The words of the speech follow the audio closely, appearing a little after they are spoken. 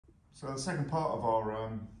So the second part of our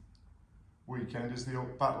weekend is the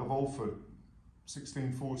Battle of Alford,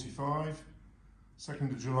 1645,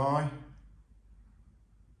 2nd of July.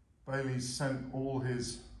 Bailey's sent all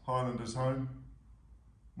his Highlanders home.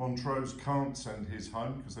 Montrose can't send his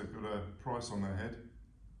home because they've got a price on their head.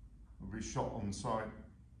 They'll be shot on sight.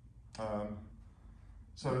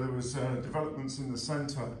 So there was developments in the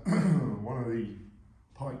centre. One of the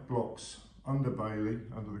pike blocks under Bailey,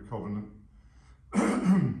 under the Covenant,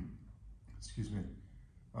 excuse me,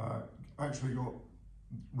 actually got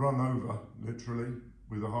run over, literally,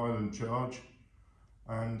 with a Highland charge,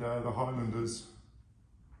 and the Highlanders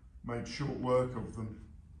made short work of them.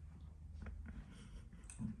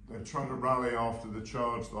 They're trying to rally after the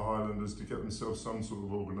charge, the Highlanders, to get themselves some sort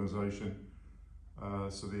of organisation,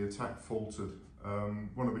 so the attack faltered.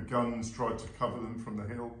 One of the guns tried to cover them from the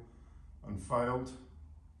hill and failed,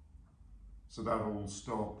 so that all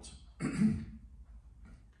stopped.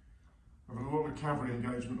 I've had a lot of cavalry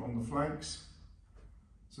engagement on the flanks,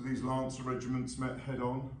 so these Lancer regiments met head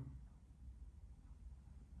on.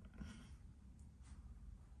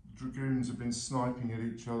 The dragoons have been sniping at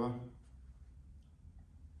each other.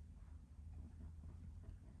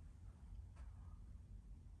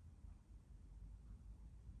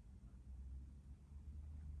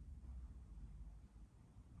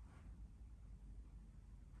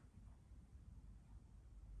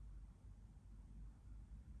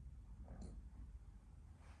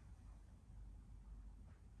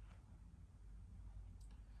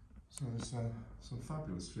 So there's some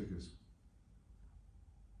fabulous figures.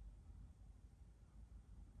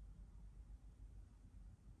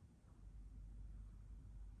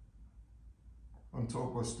 I'm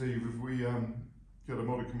told by Steve, if we get a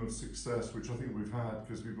modicum of success, which I think we've had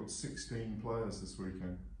because we've got 16 players this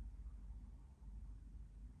weekend.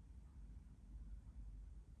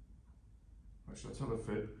 Actually, I'll tell a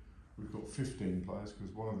fib, we've got 15 players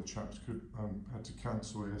because one of the chaps had to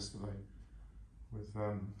cancel yesterday with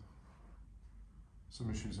some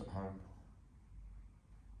issues at home.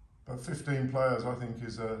 But 15 players, I think,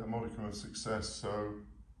 is a modicum of success, so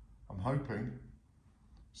I'm hoping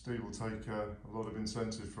Steve will take a lot of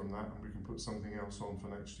incentive from that, and we can put something else on for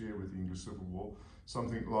next year with the English Civil War.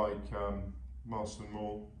 Something like Marston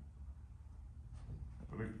Moor,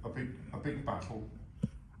 but a big battle.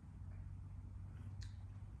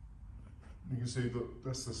 You can see that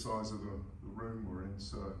that's the size of the room we're in,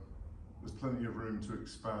 so there's plenty of room to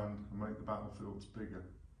expand and make the battlefields bigger.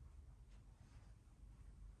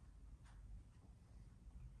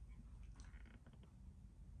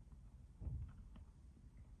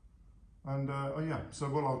 And oh yeah, so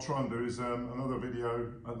what I'll try and do is another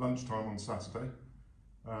video at lunchtime on Saturday,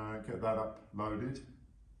 get that uploaded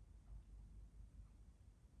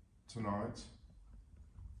tonight,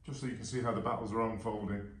 just so you can see how the battles are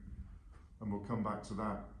unfolding, and we'll come back to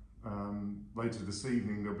that. Later this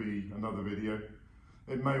evening there'll be another video.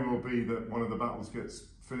 It may well be that one of the battles gets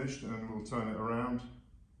finished and we'll turn it around,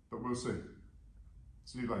 but we'll see.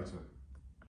 See you later.